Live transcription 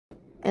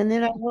And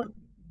then I want,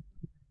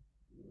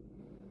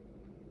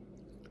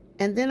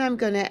 and then I'm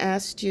going to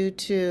ask you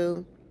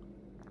to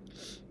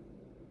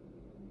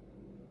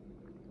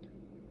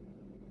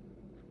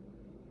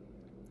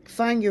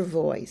find your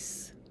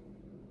voice.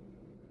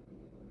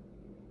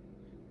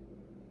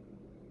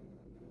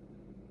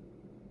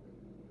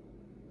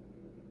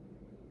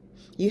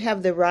 You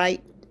have the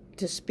right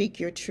to speak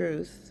your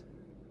truth.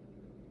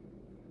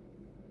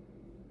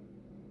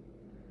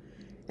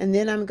 And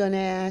then I'm going to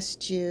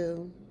ask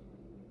you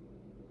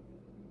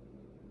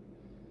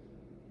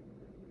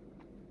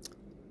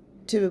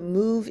to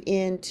move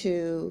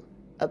into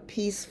a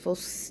peaceful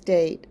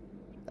state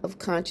of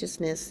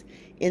consciousness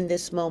in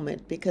this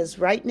moment, because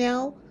right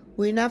now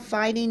we're not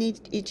fighting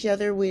each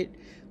other.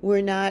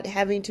 We're not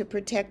having to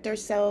protect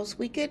ourselves.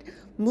 We could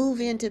move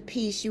into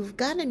peace. You've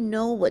got to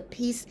know what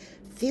peace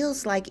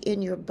feels like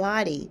in your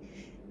body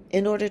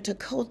in order to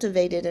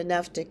cultivate it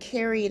enough to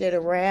carry it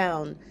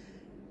around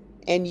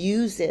and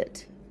use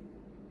it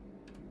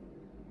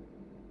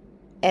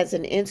as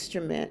an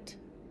instrument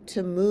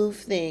to move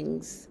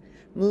things,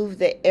 move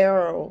the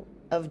arrow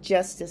of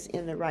justice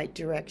in the right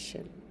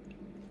direction.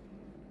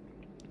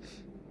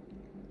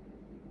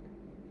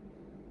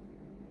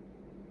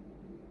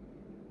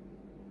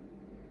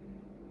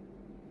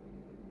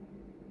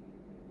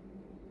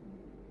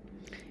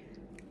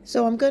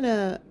 So I'm going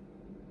to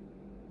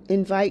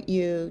invite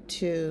you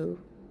to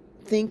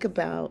think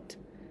about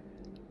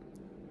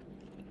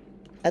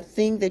a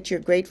thing that you're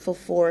grateful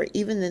for,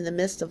 even in the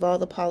midst of all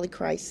the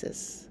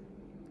polycrisis.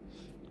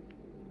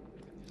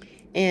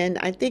 And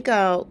I think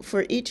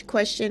for each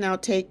question, I'll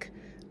take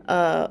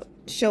a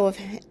show of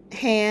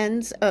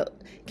hands.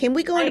 Can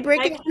we go into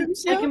breakout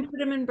rooms I now? can put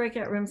them in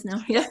breakout rooms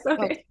now. Yes.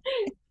 Okay.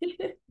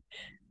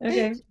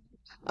 Okay.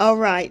 All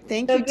right.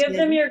 Thank So you, give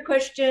them Tim. your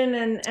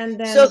question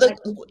and So then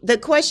the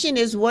question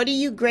is, what are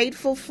you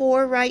grateful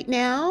for right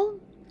now?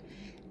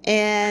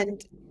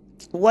 And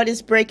what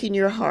is breaking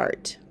your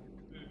heart?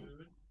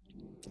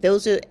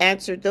 Those are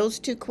answered those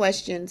two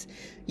questions.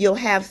 You'll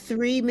have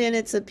 3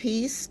 minutes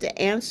apiece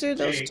to answer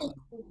those two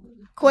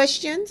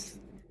questions.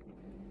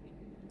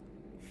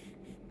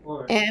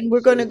 And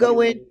we're going to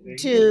go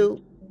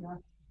into,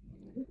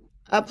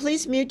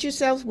 please mute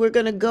yourselves. We're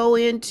going to go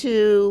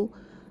into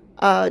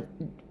uh,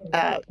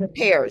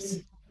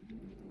 pairs.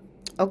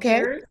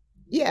 Okay? pairs,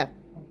 Yeah.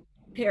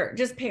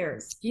 just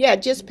pairs. Yeah,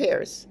 just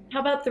pairs.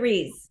 How about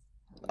threes?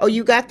 Oh,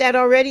 you got that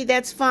already?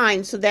 That's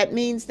fine. So that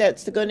means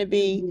that's going to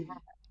be,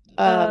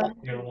 Uh,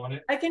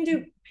 I can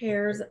do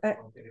pairs.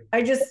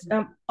 I just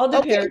I'll do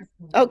okay. pairs.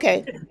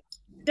 Okay.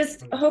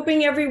 Just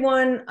hoping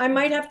everyone, I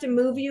might have to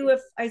move you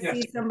if I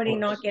see somebody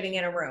not getting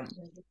in a room.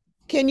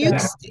 Can you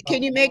So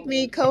can you make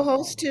me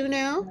co-host too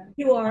now?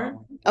 you are.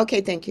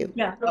 Okay, thank you.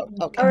 Yeah. Oh,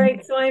 okay. All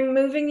right. So I'm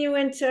moving you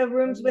into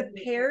rooms with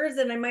pairs,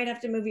 and I might have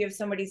to move you if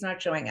somebody's not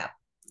showing up.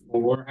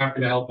 Well, we're happy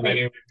to help in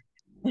any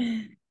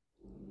way.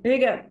 There you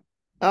go.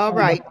 All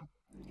right.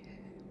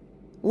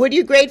 What are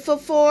you grateful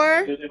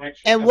for?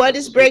 And what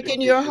is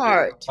breaking your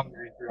heart?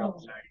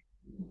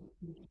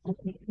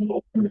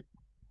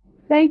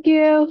 Thank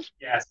you.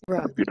 Yes.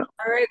 Right.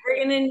 All right. We're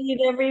going to need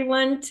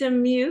everyone to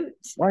mute.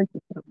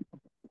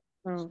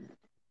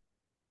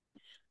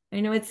 I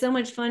know it's so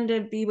much fun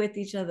to be with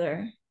each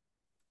other.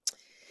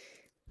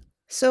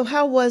 So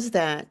how was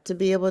that to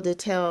be able to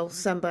tell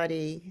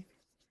somebody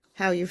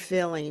how you're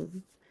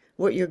feeling,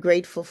 what you're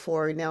grateful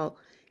for? Now,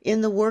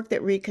 in the work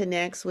that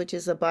reconnects, which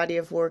is a body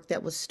of work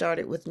that was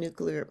started with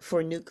nuclear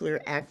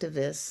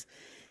activists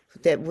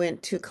that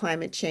went to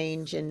climate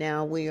change, and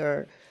now we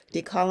are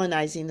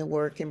decolonizing the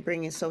work and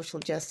bringing social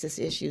justice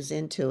issues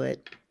into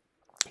it.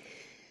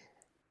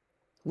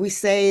 We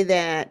say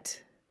that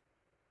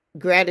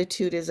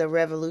gratitude is a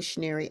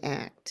revolutionary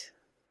act.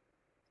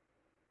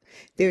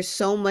 There's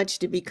so much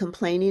to be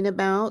complaining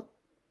about.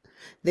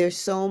 There's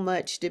so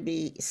much to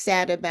be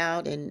sad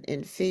about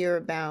and fear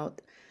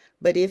about.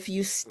 But if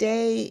you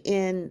stay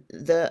in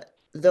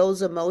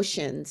those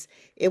emotions,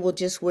 it will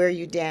just wear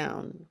you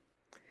down.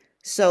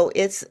 So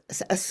it's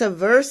a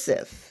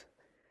subversive.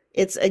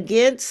 It's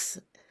against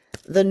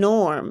the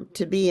norm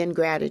to be in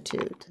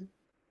gratitude.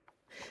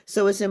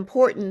 So it's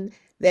important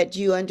that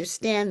you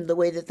understand the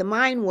way that the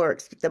mind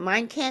works. The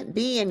mind can't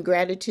be in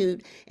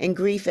gratitude and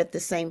grief at the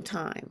same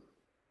time.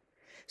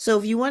 So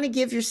if you want to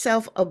give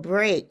yourself a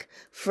break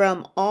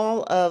from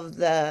all of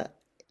the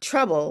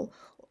trouble,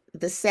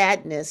 the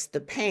sadness,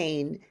 the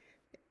pain,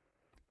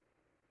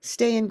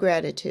 stay in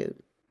gratitude,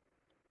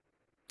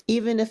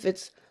 even if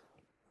it's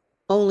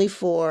only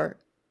for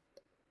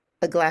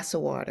a glass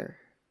of water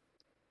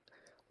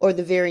or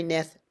the very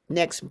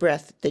next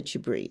breath that you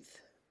breathe.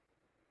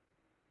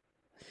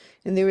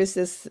 And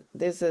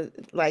there's a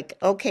like,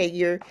 okay,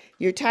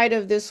 you're tired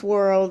of this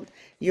world,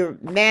 you're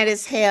mad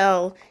as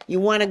hell, you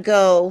want to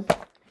go,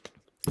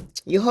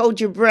 you hold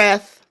your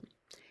breath,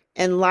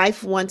 and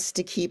life wants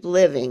to keep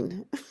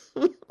living.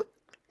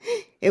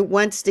 It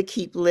wants to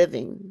keep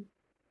living.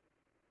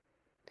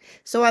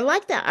 So I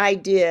like the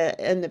idea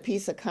in the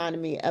peace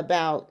economy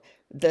about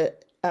the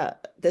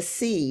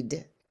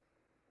seed.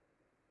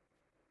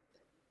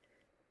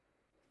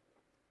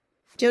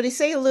 Jody,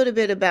 say a little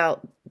bit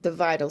about the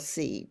vital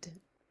seed.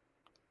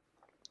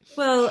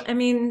 Well, I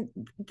mean,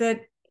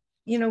 that,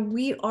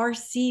 we are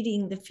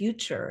seeding the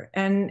future,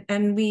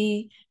 and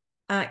we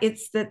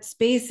it's that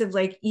space of,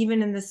 like,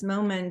 even in this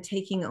moment,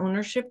 taking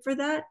ownership for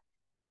that,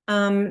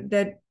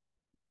 that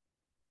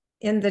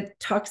in the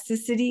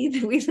toxicity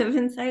that we live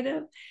inside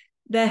of,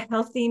 the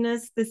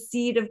healthiness, the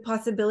seed of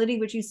possibility,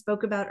 which you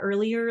spoke about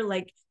earlier,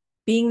 like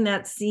being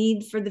that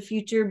seed for the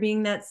future,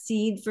 being that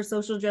seed for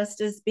social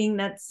justice, being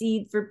that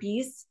seed for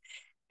peace.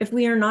 If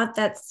we are not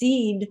that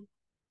seed,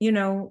 you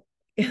know,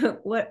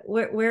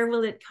 where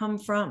will it come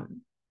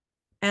from?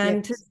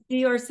 And to Yes.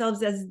 see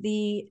ourselves as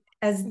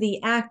the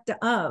act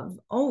of,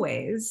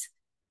 always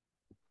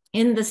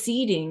in the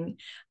seeding,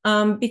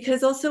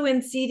 because also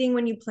in seeding,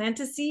 when you plant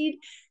a seed,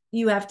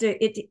 you have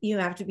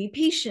to be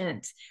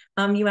patient.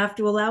 You have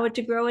to allow it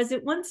to grow as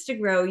it wants to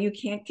grow. You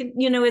can't,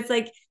 it's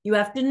like you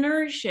have to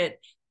nourish it.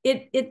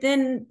 It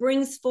then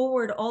brings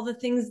forward all the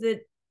things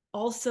that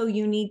also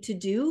you need to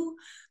do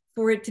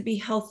for it to be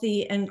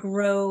healthy and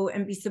grow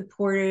and be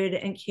supported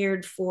and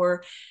cared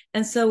for.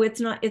 And so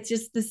it's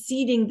just the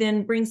seeding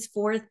then brings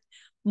forth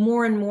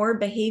more and more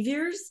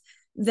behaviors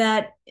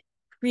that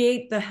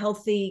create the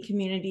healthy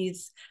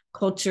communities,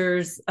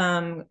 cultures,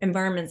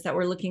 environments that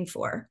we're looking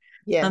for.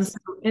 Yes. So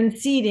in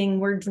seeding,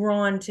 we're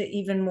drawn to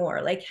even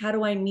more, like, how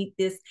do I meet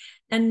this?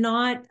 And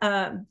not,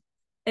 and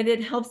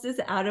it helps us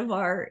out of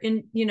our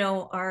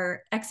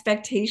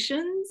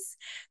expectations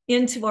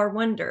into our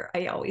wonder,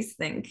 I always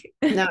think.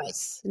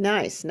 Nice,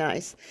 nice,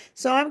 nice.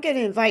 So I'm going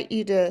to invite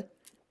you to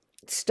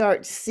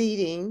start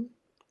seeding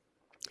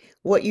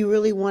what you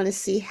really want to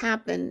see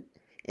happen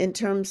in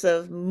terms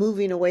of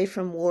moving away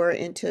from war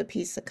into a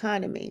peace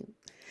economy.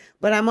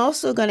 But I'm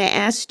also going to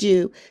ask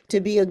you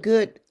to be a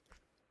good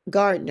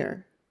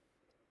gardener.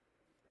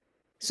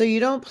 So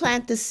you don't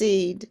plant the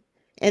seed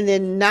and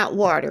then not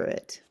water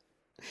it.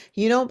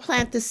 You don't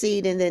plant the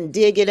seed and then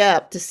dig it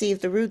up to see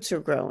if the roots are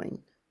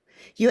growing.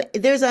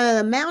 There's an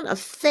amount of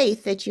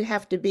faith that you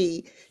have to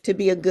be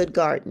a good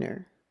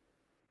gardener.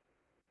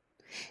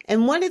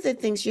 And one of the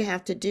things you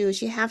have to do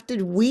is you have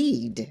to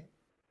weed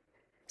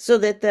so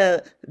that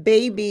the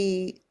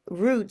baby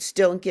roots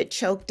don't get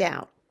choked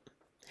out.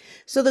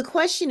 So the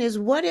question is,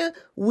 what do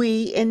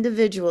we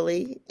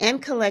individually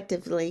and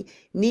collectively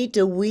need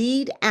to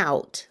weed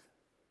out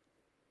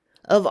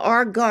of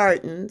our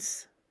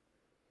gardens?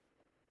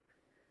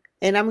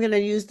 And I'm going to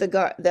use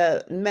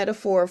the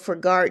metaphor for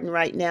garden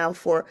right now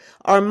for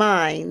our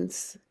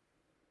minds,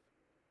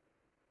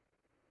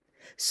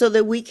 so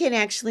that we can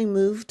actually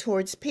move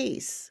towards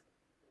peace.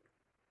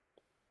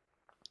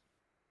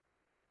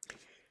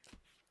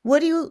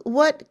 What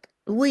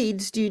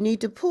weeds do you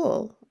need to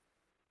pull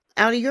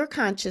out of your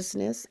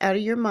consciousness, out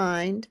of your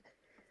mind,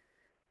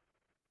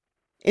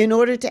 in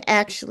order to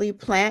actually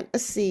plant a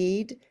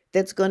seed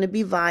that's going to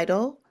be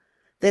vital,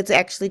 that's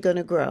actually going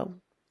to grow?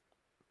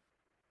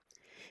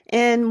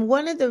 And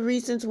one of the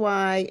reasons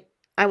why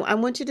I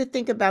want you to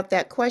think about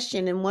that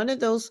question, and one of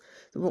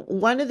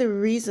the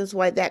reasons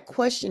why that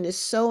question is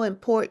so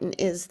important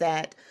is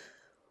that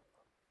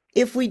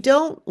if we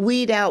don't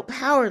weed out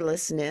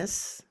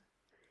powerlessness,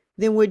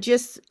 then we're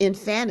just in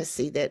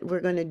fantasy that we're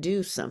going to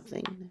do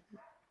something.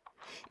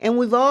 And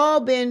we've all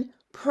been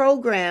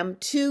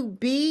programmed to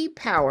be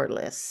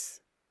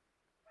powerless,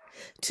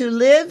 to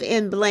live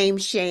in blame,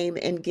 shame,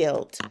 and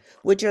guilt,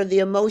 which are the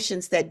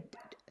emotions that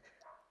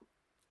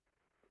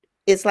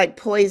it's like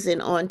poison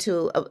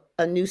onto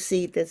a new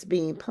seed that's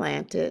being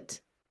planted.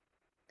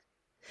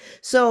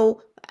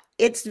 So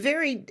it's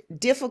very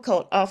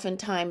difficult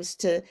oftentimes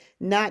to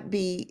not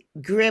be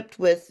gripped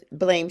with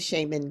blame,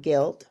 shame, and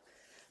guilt.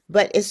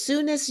 But as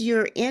soon as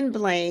you're in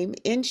blame,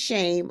 in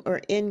shame,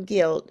 or in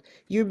guilt,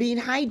 you're being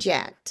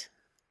hijacked.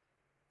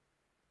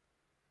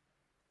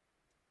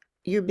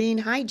 You're being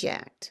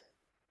hijacked.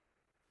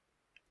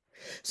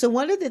 So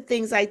one of the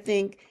things I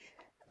think,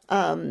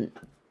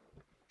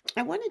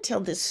 I want to tell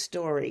this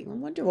story. I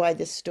wonder why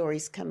this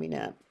story's coming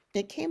up.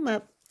 It came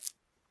up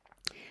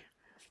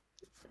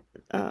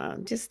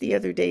just the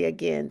other day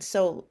again.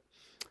 So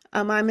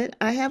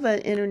I have an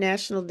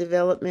international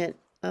development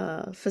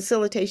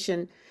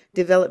facilitation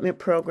development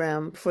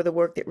program for the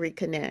work that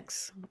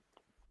reconnects.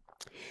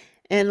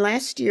 And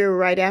last year,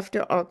 right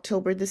after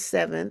October the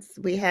 7th,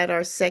 we had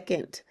our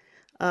second,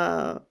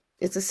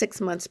 it's a 6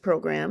 months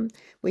program.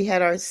 We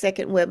had our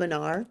second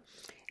webinar,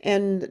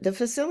 and the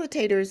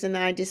facilitators and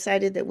I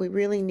decided that we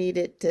really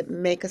needed to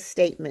make a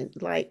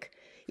statement, like,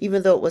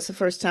 even though it was the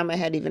first time I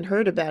had even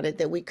heard about it,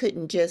 that we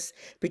couldn't just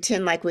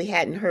pretend like we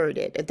hadn't heard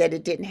it, that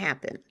it didn't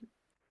happen.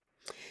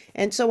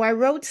 And so I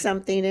wrote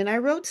something, and I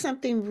wrote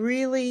something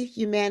really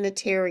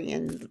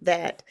humanitarian,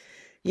 that,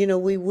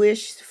 we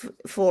wish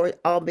for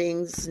all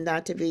beings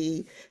not to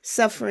be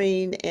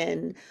suffering,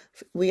 and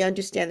we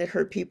understand that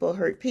hurt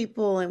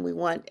people, and we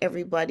want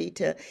everybody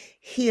to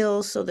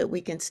heal so that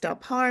we can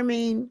stop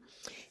harming.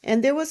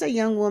 And there was a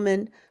young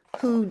woman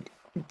who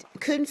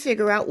couldn't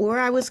figure out where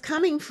I was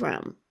coming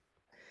from.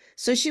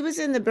 So she was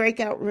in the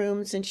breakout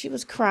rooms and she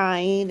was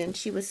crying and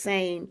she was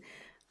saying,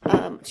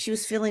 she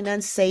was feeling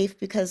unsafe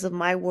because of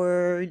my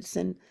words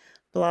and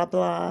blah,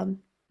 blah.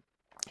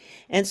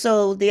 And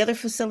so the other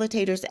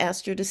facilitators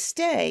asked her to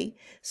stay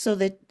so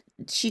that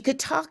she could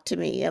talk to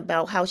me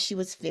about how she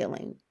was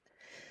feeling.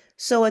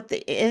 So at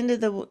the end of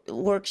the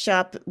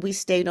workshop, we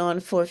stayed on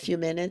for a few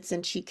minutes,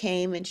 and she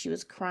came and she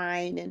was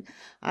crying, and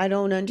I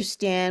don't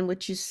understand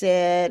what you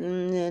said.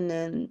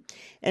 And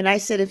I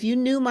said, if you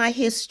knew my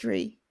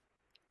history,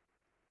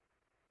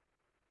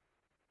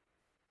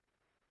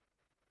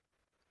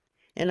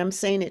 and I'm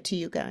saying it to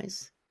you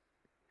guys,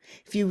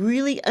 if you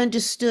really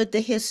understood the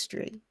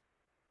history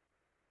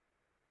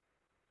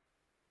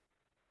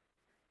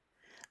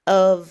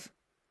of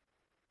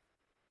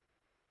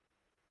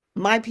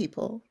my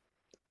people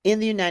in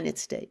the United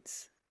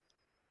States,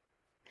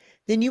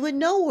 then you would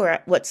know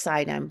what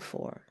side I'm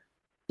for.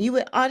 You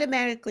would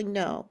automatically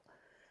know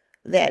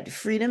that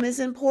freedom is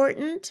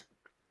important,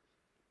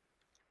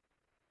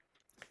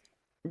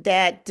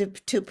 that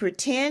to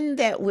pretend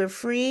that we're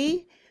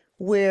free,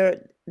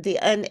 where the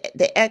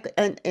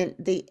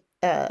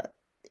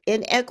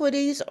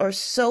inequities are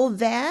so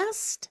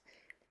vast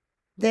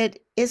that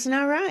it's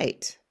not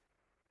right.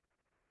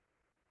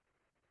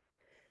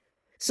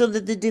 So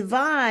that the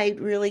divide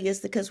really is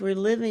because we're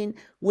living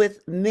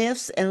with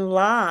myths and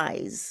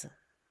lies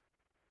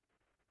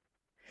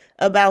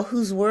about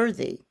who's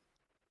worthy.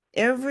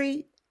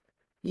 Every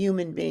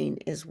human being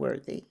is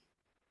worthy.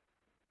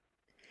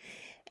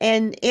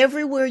 And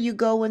everywhere you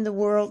go in the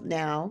world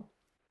now,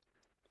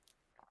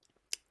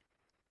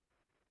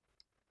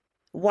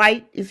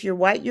 white, if you're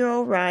white, you're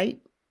all right.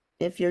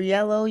 If you're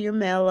yellow, you're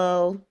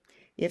mellow.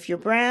 If you're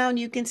brown,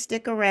 you can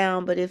stick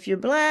around. But if you're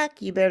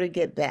black, you better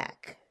get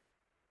back.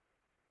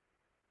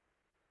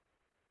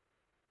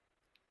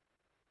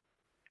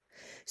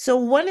 So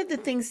one of the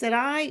things that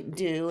I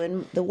do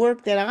and the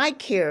work that I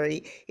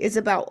carry is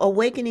about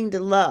awakening to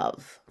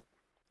love.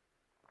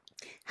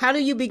 How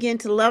do you begin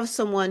to love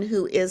someone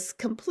who is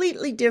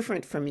completely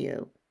different from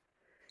you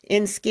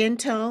in skin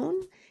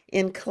tone,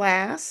 in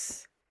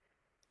class?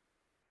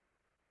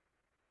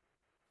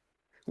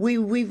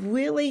 We've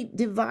really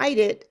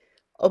divided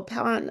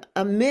upon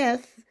a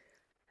myth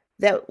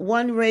that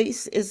one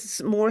race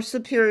is more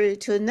superior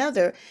to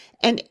another,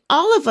 and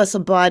all of us are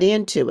bought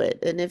into it.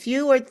 And if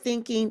you are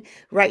thinking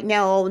right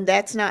now, oh,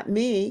 that's not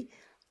me,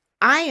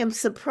 I am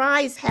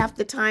surprised half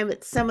the time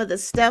at some of the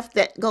stuff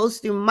that goes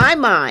through my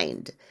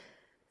mind.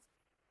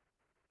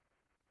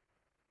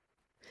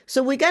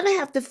 So we're going to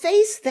have to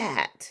face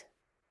that.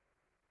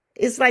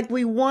 It's like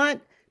we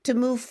want to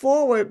move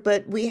forward,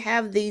 but we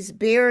have these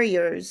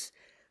barriers,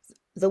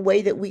 the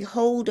way that we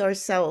hold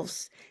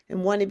ourselves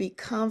and want to be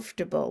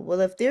comfortable.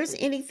 Well, if there's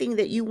anything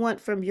that you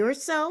want from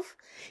yourself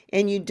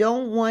and you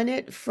don't want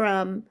it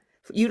for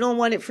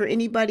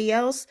anybody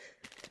else,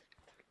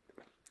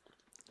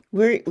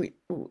 you're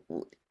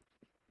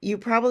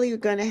probably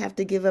going to have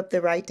to give up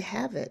the right to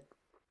have it.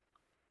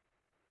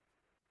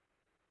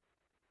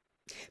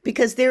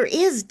 Because there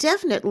is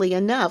definitely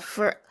enough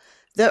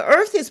the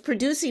earth is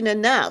producing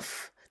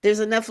enough. There's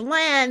enough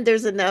land,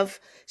 there's enough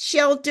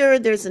shelter,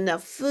 there's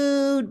enough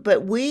food,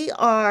 but we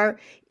are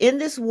in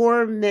this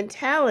war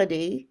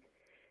mentality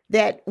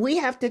that we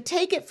have to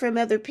take it from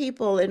other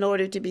people in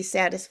order to be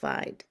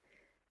satisfied.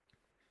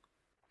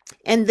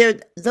 And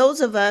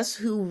those of us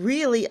who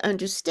really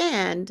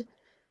understand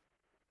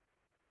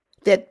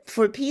that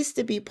for peace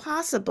to be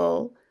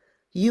possible,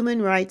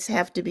 human rights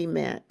have to be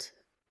met.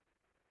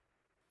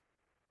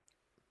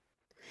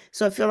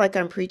 So I feel like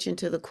I'm preaching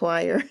to the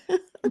choir.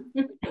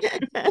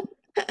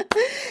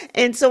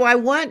 And so I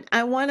want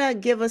to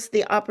give us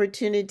the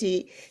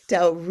opportunity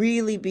to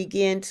really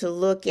begin to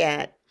look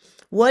at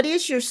what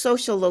is your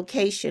social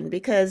location,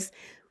 because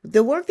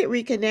the work that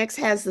reconnects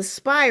has the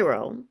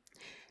spiral,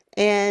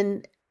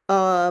 and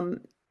over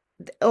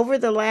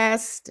the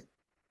last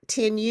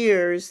 10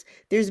 years,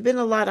 there's been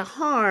a lot of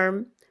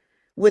harm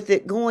with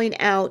it going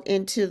out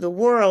into the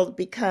world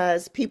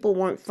because people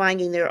weren't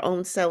finding their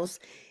own selves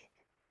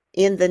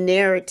in the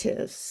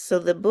narratives. So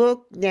the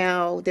book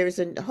now, there's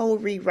a whole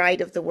rewrite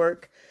of the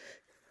work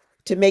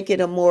to make it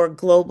a more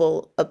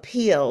global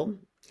appeal.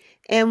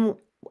 And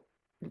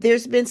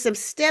there's been some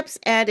steps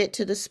added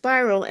to the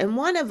spiral, and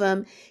one of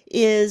them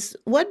is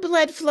what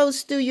blood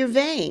flows through your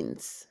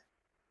veins.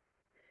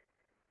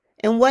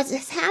 And what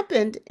has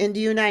happened in the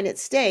United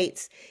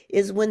States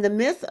is when the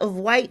myth of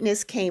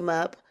whiteness came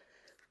up,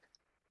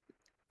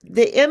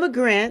 the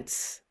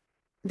immigrants,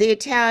 the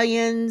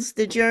Italians,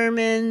 the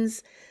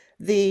Germans,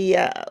 the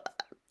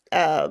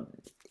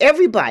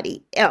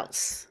everybody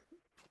else,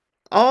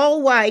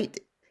 all white,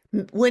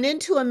 went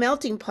into a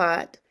melting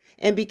pot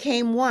and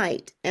became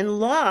white and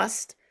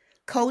lost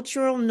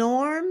cultural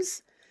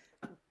norms,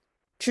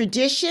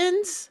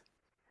 traditions.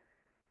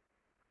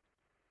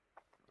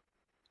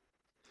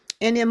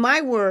 And in my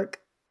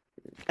work,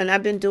 and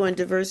I've been doing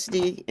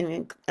diversity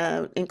and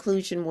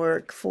inclusion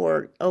work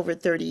for over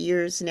 30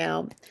 years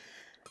now,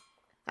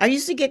 I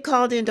used to get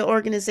called into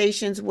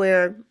organizations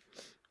where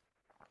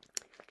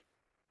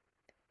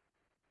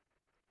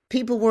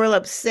people were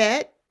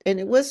upset And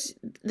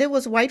there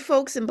was white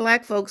folks and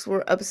black folks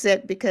were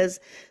upset because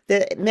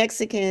the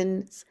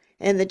Mexicans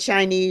and the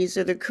Chinese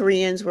or the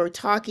Koreans were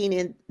talking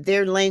in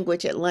their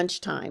language at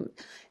lunchtime.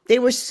 They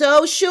were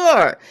so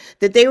sure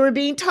that they were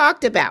being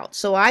talked about.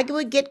 So I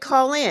would get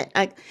call in.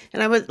 And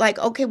I was like,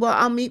 okay, well,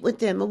 I'll meet with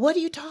them. What are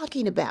you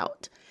talking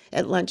about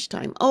at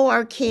lunchtime? Oh,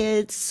 our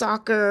kids,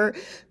 soccer,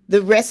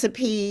 the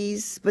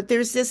recipes. But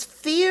there's this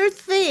fear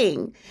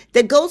thing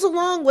that goes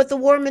along with the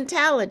war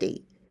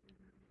mentality.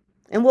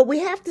 And what we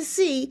have to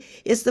see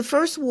is the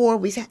first war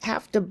we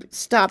have to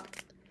stop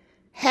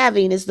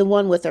having is the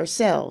one with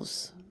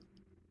ourselves.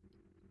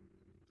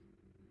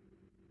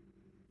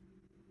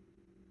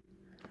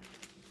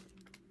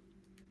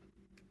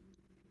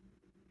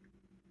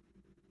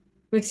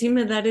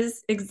 Mutima, that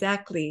is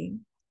exactly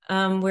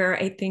where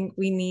I think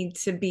we need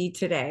to be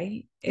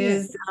today.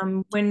 Is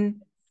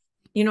when,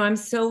 I'm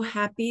so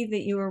happy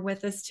that you are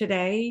with us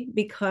today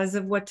because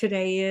of what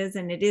today is,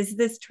 and it is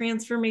this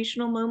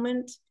transformational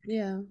moment.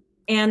 Yeah.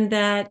 And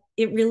that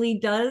it really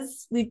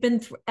does. We've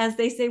been, as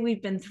they say,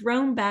 we've been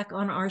thrown back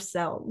on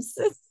ourselves.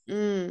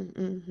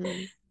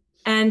 Mm-hmm.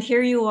 And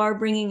here you are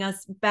bringing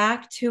us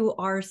back to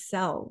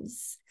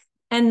ourselves,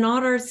 and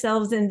not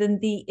ourselves in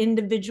the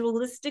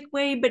individualistic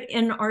way, but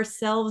in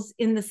ourselves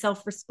in the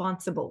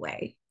self-responsible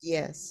way.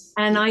 Yes.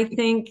 And I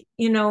think,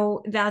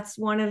 that's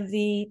one of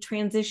the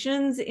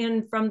transitions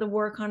from the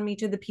war economy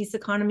to the peace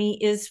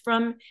economy, is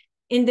from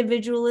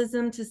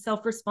individualism to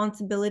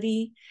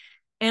self-responsibility.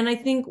 And I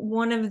think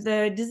one of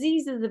the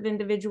diseases of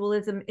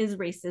individualism is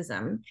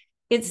racism.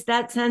 It's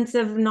that sense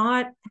of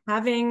not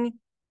being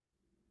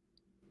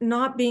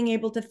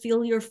able to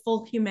feel your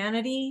full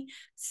humanity.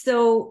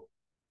 So,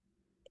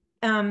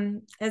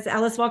 as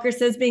Alice Walker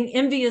says, being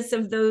envious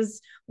of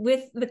those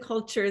with the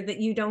culture that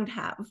you don't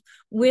have,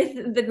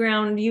 with the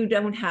ground you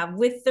don't have,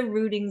 with the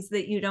rootings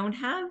that you don't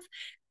have,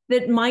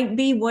 that might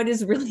be what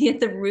is really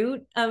at the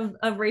root of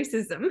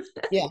racism.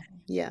 Yeah.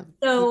 Yeah.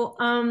 So,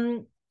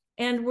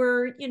 and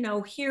we're,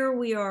 here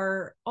we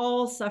are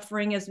all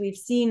suffering, as we've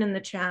seen in the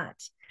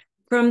chat,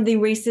 from the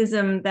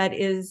racism that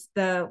is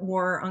the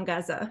war on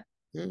Gaza.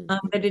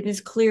 That it is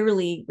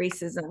clearly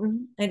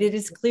racism, and it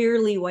is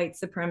clearly white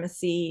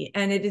supremacy,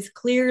 and it is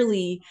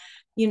clearly,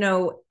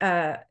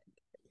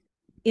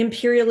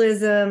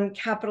 imperialism,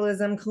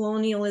 capitalism,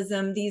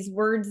 colonialism. These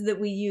words that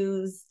we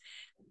use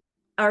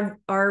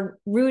are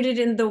rooted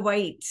in the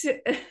white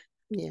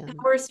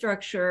power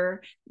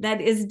structure that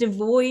is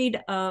devoid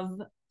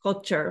of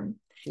culture,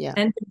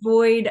 and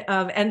devoid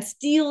of, and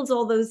steals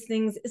all those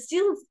things,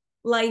 steals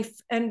life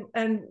and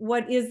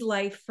what is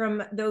life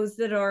from those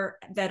that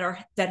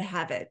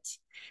have it.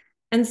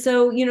 And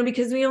so,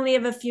 because we only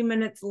have a few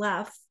minutes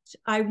left,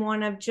 I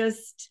want to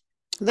just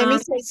let me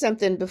say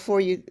something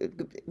before you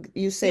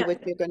say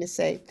what you're going to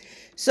say.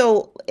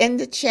 So in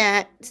the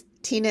chat,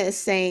 Tina is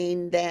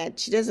saying that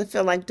she doesn't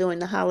feel like doing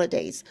the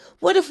holidays.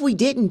 What if we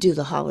didn't do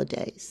the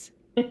holidays?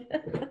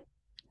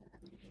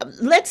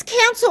 Let's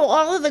cancel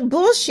all of the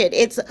bullshit.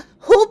 It's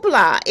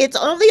hoopla. It's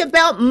only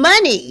about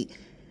money.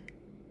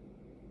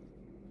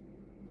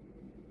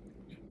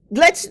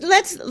 Let's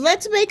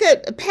make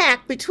a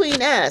pact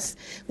between us.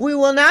 We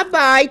will not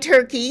buy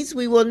turkeys.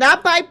 We will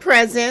not buy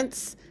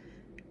presents.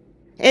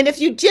 And if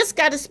you just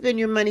got to spend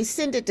your money,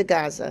 send it to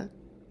Gaza.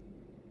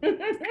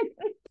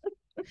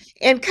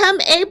 And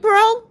come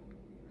April,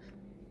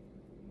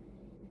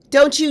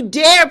 don't you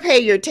dare pay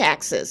your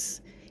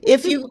taxes.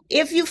 If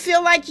you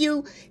feel like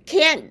you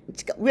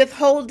can't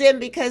withhold them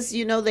because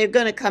they're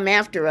going to come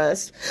after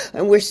us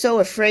and we're so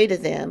afraid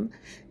of them,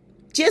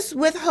 just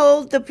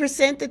withhold the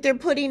percent that they're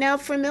putting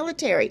out for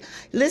military.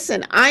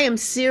 Listen, I am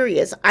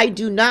serious. I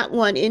do not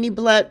want any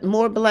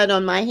more blood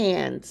on my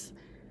hands.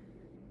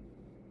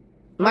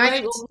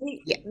 Thank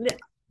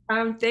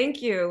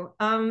you.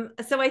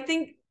 So I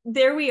think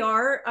there we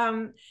are.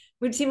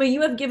 Mutima,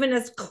 you have given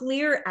us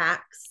clear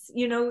acts,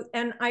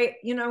 and I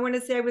want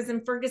to say I was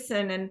in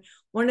Ferguson, and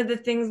one of the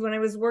things when I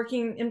was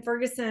working in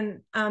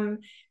Ferguson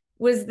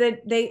was that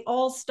they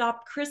all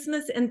stopped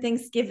Christmas and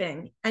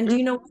Thanksgiving. And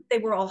they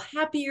were all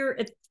happier,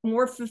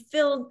 more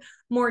fulfilled,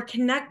 more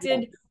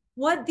connected.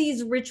 What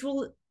these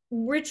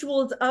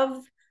rituals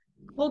of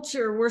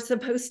culture were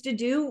supposed to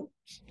do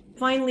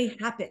finally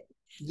happened.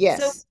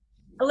 Yes.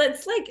 So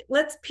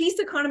let's peace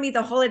economy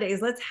the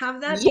holidays. Let's have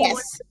that yes. be one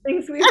of the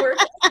things we work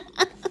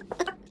on.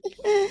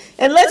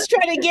 And let's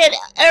try to get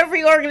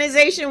every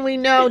organization we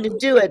know to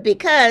do it,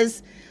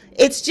 because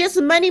it's just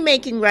money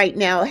making right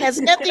now. It has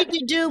nothing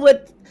to do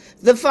with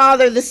the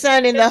Father, the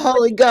Son, and the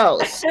Holy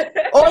Ghost,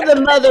 or the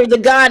Mother, the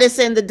Goddess,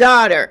 and the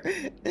Daughter.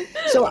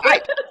 So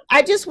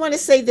I just want to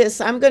say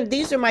this.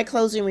 These are my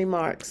closing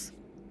remarks.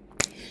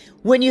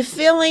 When you're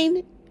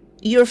feeling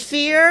your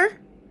fear,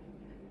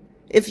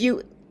 if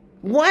you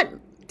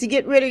want to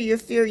get rid of your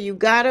fear, you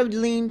got to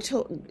lean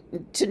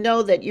to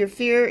know that your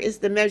fear is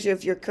the measure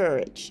of your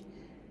courage.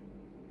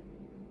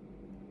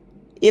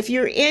 If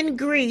you're in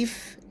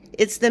grief,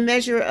 it's the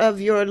measure of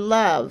your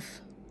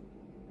love.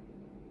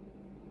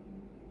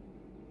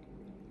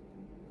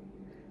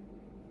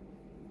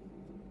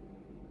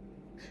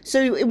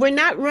 So we're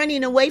not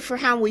running away from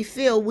how we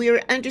feel.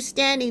 We're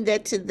understanding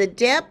that to the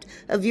depth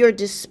of your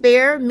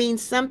despair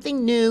means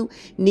something new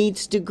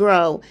needs to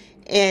grow,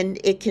 and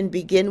it can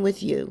begin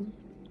with you.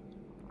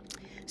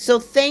 So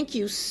thank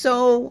you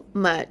so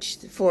much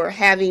for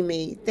having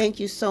me. Thank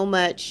you so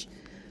much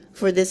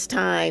for this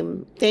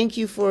time. Thank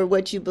you for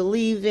what you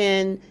believe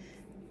in.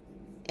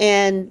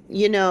 And,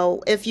 you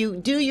know, if you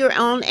do your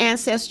own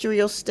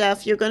ancestral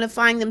stuff, you're going to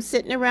find them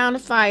sitting around a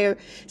fire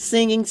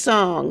singing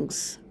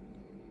songs.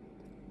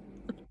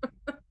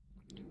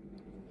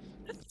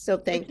 So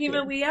thank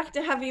Mutima, you. we have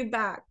to have you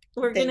back.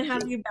 We're going to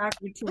have you back,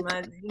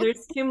 Mutima.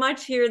 There's too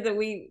much here that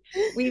we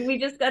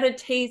just got to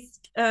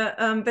taste.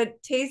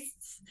 But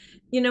tastes,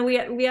 you know,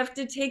 we have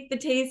to take the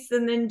tastes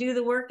and then do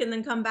the work and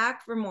then come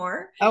back for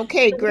more.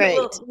 Okay, So great.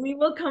 we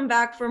will come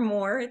back for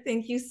more.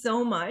 Thank you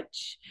so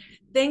much.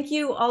 Thank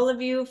you, all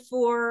of you,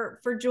 for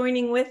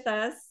joining with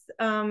us.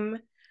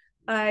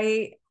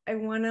 I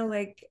want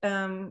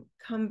to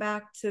come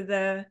back to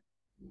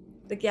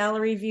the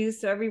gallery view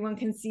so everyone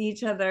can see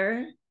each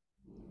other.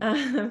 You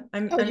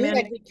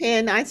had your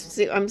pen.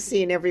 I'm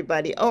seeing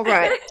everybody. All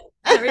right.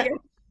 There we go.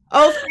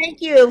 Oh, thank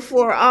you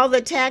for all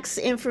the tax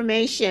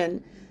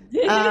information.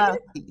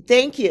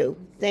 Thank you.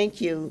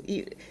 Thank you.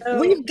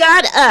 We've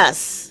got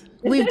us.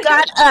 We've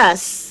got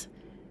us.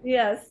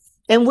 Yes.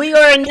 And we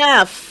are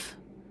enough.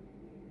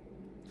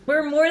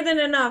 We're more than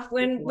enough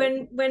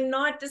when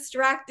not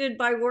distracted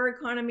by war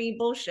economy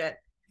bullshit.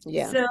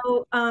 Yeah.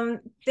 So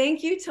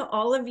thank you to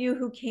all of you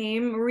who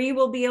came. Marie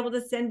will be able to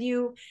send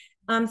you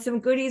some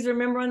goodies.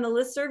 Remember, on the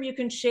listserv, you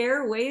can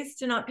share ways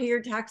to not pay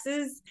your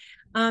taxes.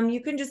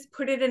 You can just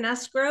put it in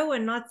escrow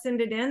and not send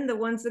it in. The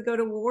ones that go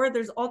to war,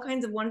 there's all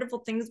kinds of wonderful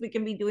things we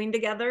can be doing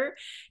together,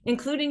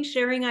 including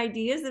sharing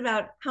ideas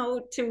about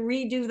how to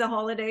redo the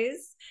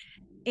holidays.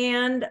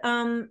 And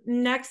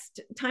next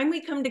time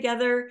we come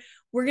together,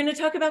 we're going to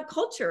talk about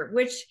culture,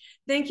 which,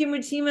 thank you,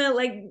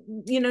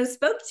 Mutima,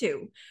 spoke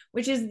to,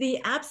 which is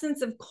the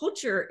absence of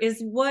culture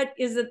is what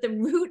is at the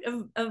root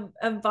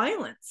of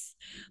violence,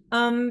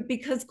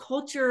 because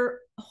culture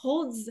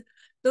holds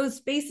those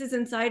spaces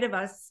inside of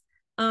us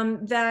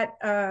that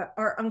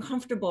are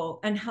uncomfortable,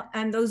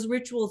 and those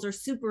rituals are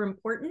super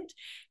important,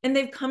 and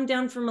they've come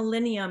down for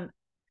millennia,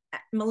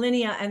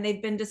 and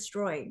they've been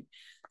destroyed.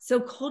 So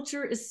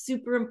culture is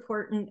super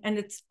important, and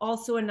it's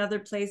also another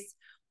place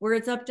where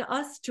it's up to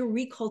us to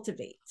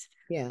recultivate.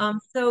 Yeah.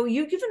 So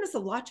you've given us a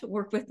lot to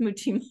work with,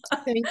 Mutima.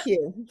 Thank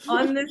you.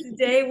 On this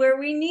day where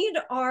we need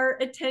our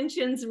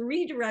attentions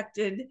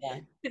redirected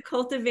to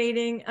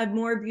cultivating a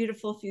more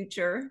beautiful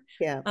future.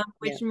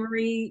 Which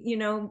Marie,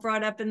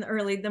 brought up in the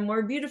early, the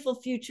more beautiful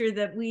future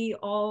that we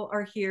all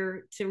are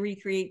here to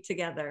recreate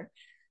together.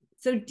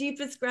 So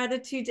deepest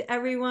gratitude to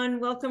everyone.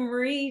 Welcome,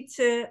 Marie,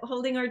 to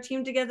holding our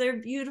team together.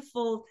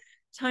 Beautiful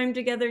time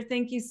together.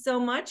 Thank you so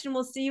much. And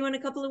we'll see you in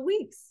a couple of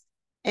weeks.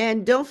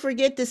 And don't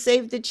forget to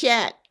save the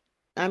chat.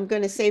 I'm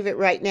going to save it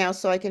right now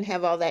so I can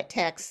have all that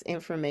tax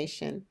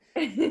information.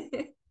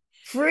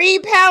 Free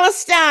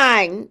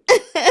Palestine!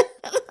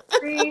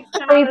 Free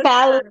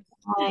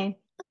Palestine.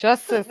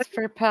 Justice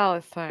for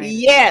Palestine.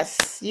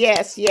 Yes,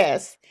 yes,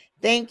 yes.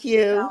 Thank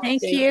you.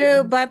 Thank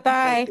you.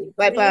 Bye-bye.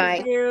 Bye-bye.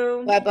 Thank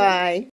you. Bye-bye.